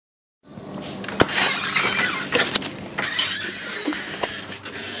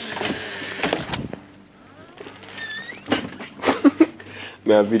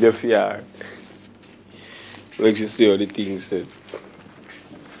Me a video for her. Like she see how the thing said.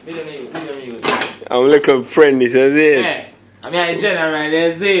 Video me. I'm like a friend, this is it. Hey, I mean I general,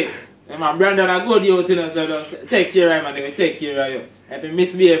 that's it. And my brother I go to you, so just take care of man, take care of you. If you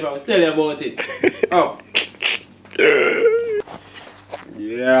misbehave, I'll tell you about it. Oh.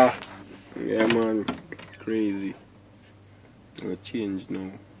 Yeah. Yeah, man. Crazy. I'll change now.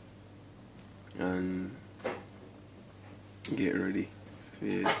 And get ready.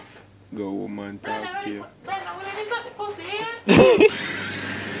 Yeah. Go home and talk to you.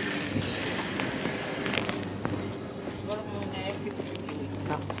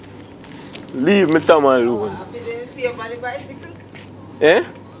 Leave me Tom alone. Have you didn't see you on the bicycle? Eh?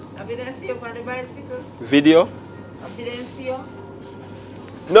 Have you didn't see you on the bicycle? Video? Have you didn't see you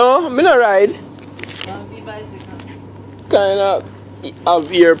No, me not ride. on the bicycle? Kinda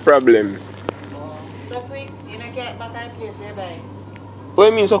have ear problem. So quick, you know get back at place you buy. What do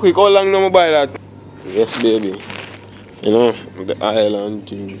you mean so quick? How long now I buy that? Yes, baby. You know, the island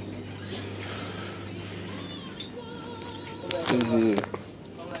thing. Easy.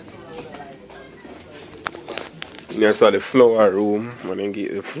 I saw the flower room, and then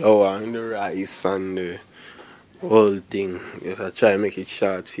get the flower and the rice and the whole thing. Yes, I try to make it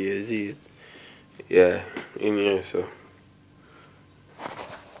short for you, see it? Yeah, in here, so.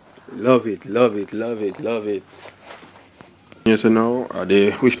 Love it. Yeah, so now,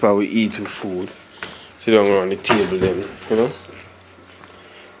 which part we eat with food. Sit down around the table then, you know?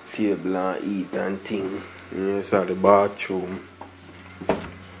 Table and eat and thing. Yeah, so the bathroom.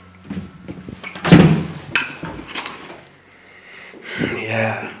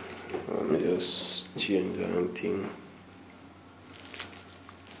 Yeah, let me just change that thing.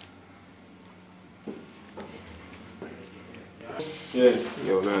 Yeah.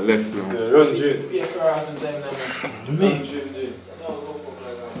 Yo, now left now. Yeah, run Jade. Me.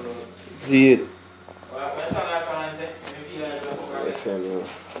 See it? Yes, I know.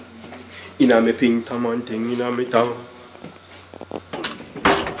 Inna me pink tam and thing, inna me tam.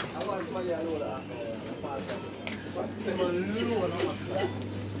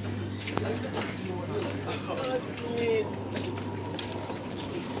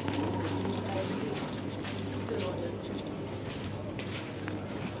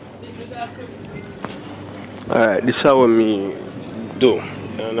 Alright, this is how me do.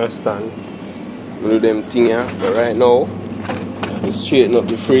 You understand? I do them thing here, but right now I straighten up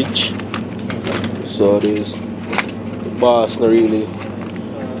the fridge. So there's the boss not really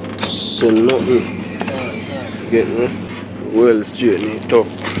say nothing. Get me? Well straighten it up.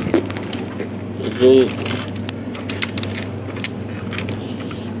 Okay.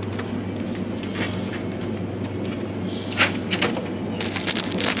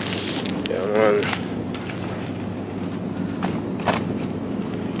 Yeah, man.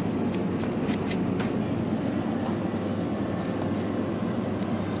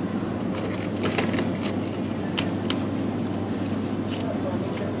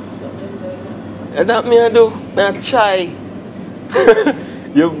 And that me I do, me I try.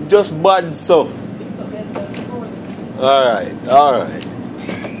 You just bad so. Alright.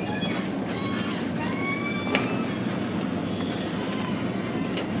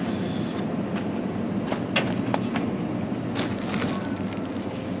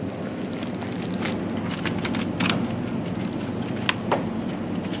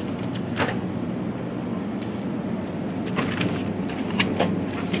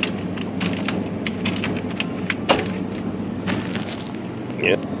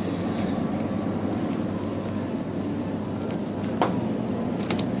 Yeah.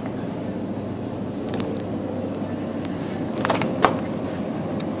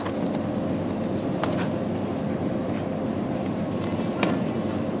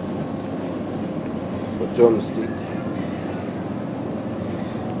 A drumstick.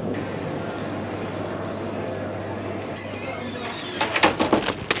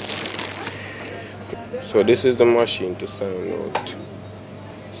 So this is the machine to sound out.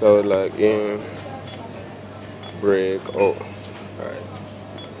 So like in, break, out, alright,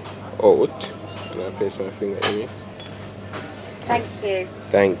 out, and I place my finger in it.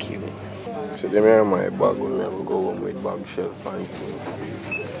 Thank you. So then I have my bag when I go home with bag shelf and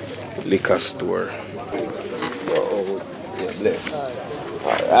thing. Liquor store. Go out, yeah, bless.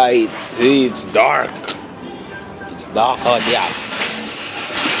 Alright, see it's dark. It's dark out there.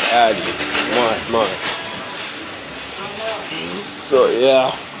 Mad. So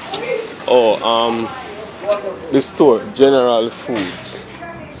yeah. The store, General Foods.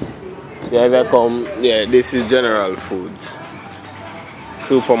 Yeah, they come. Yeah, this is General Foods.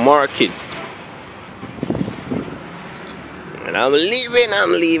 Supermarket. And I'm leaving.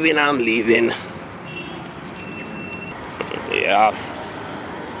 Yeah.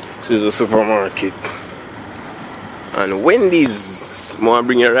 This is a supermarket. And Wendy's, I'm gonna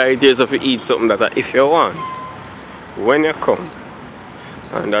bring you right here so if you eat something that if you want, when you come.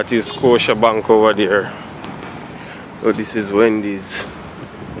 And that is Scotiabank over there. So this is Wendy's.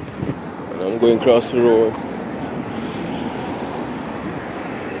 And I'm going across the road.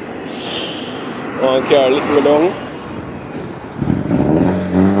 One car lick me down.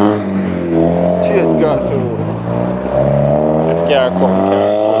 Straight across the road. If car come.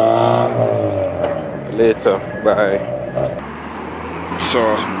 Later, bye. So,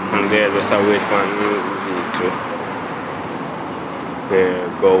 I'm there just a wait for me to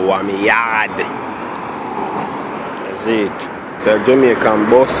go on my yard. That's it. It's a Jamaican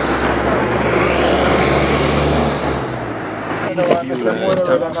bus.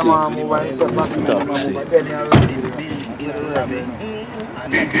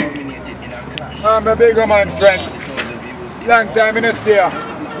 I'm a big man, friend. Long time in the sea.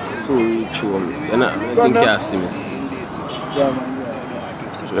 So reach home. I think you see me.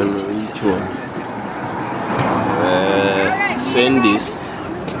 When we reach home, send this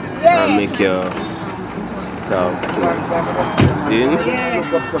and make your cow in. This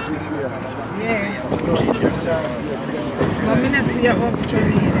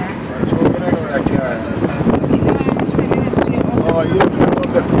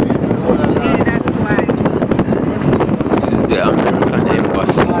is the American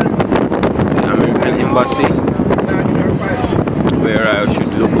Embassy. The American Embassy, where I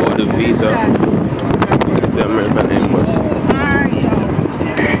should look for the visa. This is the American Embassy.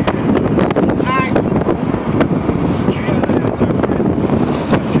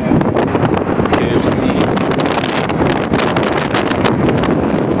 KFC.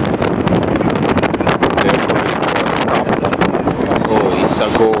 Oh, it's a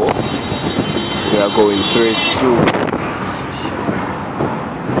go. We are going straight through.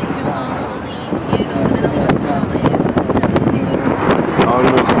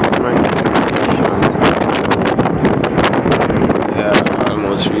 Almost reached my destination. Yeah,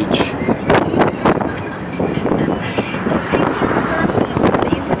 almost reached.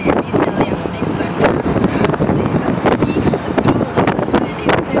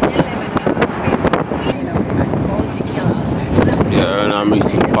 Yeah, and I'm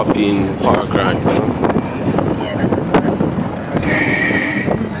reaching Poppy in Park right now.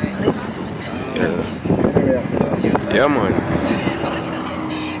 Yeah, man.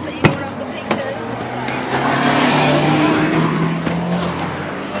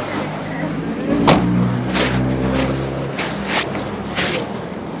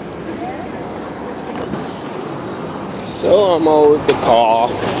 So I'm out with the car.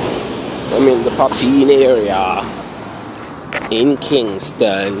 I'm in the Papine area in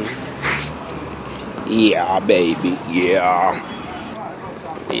Kingston. Yeah, baby. Yeah.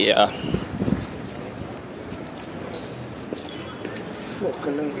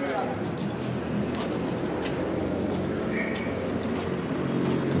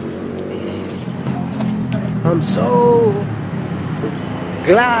 I'm so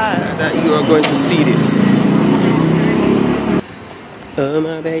glad that you are going to see this. Oh,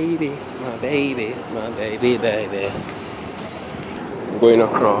 my baby. I'm going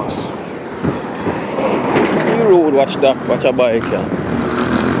across. You road, watch that, watch a bike, yeah.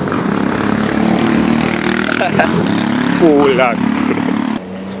 Fool that.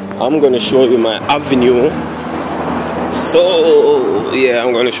 I'm gonna show you my avenue. So yeah,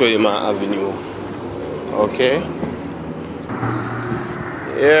 I'm gonna show you my avenue. Okay.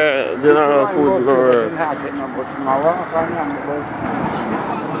 Yeah, general food's gonna work.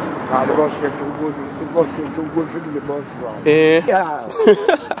 Yeah.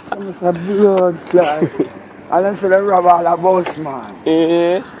 It's a blood clot. And then say they rob all the bus, man.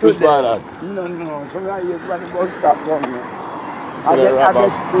 Yeah. Who's bad at? No. So I hear when the bus stop coming. I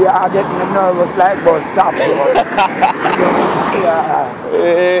get me nervous like bus stop. Yeah.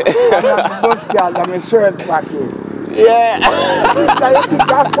 And then the bus girl and my shirt pocket. Yeah. Sister, you think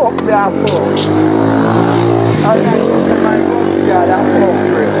that fuck me a fuck? And then my bus girl that fuck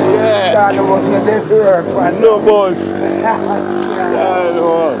me. Yeah. God, the bus not there to work, man. No boss. Yeah, no.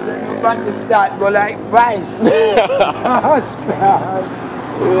 but to start go like vice. Yeah.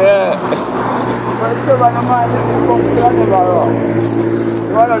 But so when the man let the bus girl never run.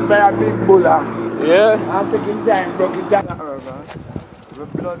 You want us by a big bulla. Yeah. I'm taking time, broke it down. The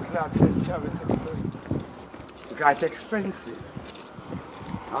blood clots and 70. Because it's expensive.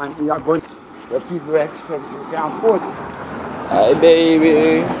 And we are going, the people are expensive, we can't afford it. Hi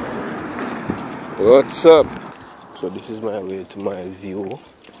baby. What's up? So this is my way to my view,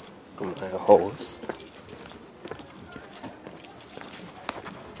 to my house.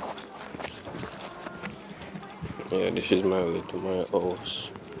 Yeah, this is my way to my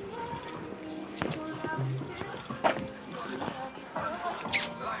house.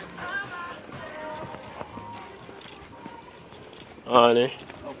 Honey.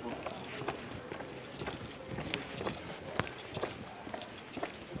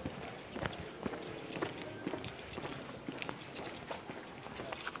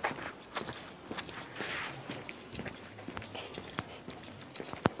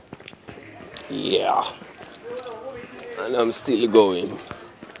 Yeah, and I'm still going.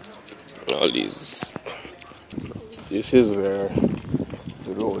 All these. This is where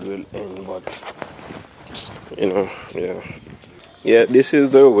the road will end, but you know, yeah. This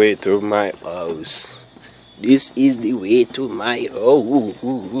is the way to my house. This is the way to my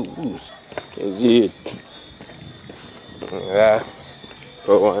house. Is it? Yeah.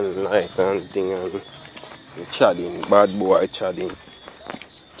 For one night and thing and chatting, bad boy chatting.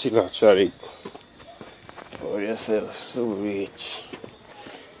 Still a chatting. For yourself, so rich.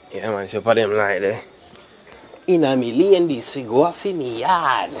 Yeah, man, so for them like that. In a million, this we go off in me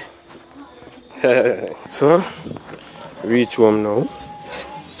yard. So, reach home now.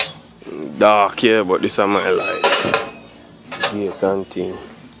 Dark here, but this is my life. Gate and thing.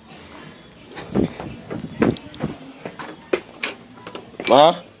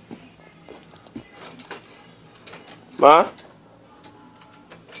 Ma? Ma?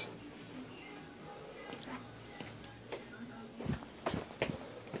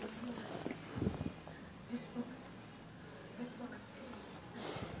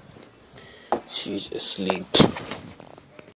 She's asleep.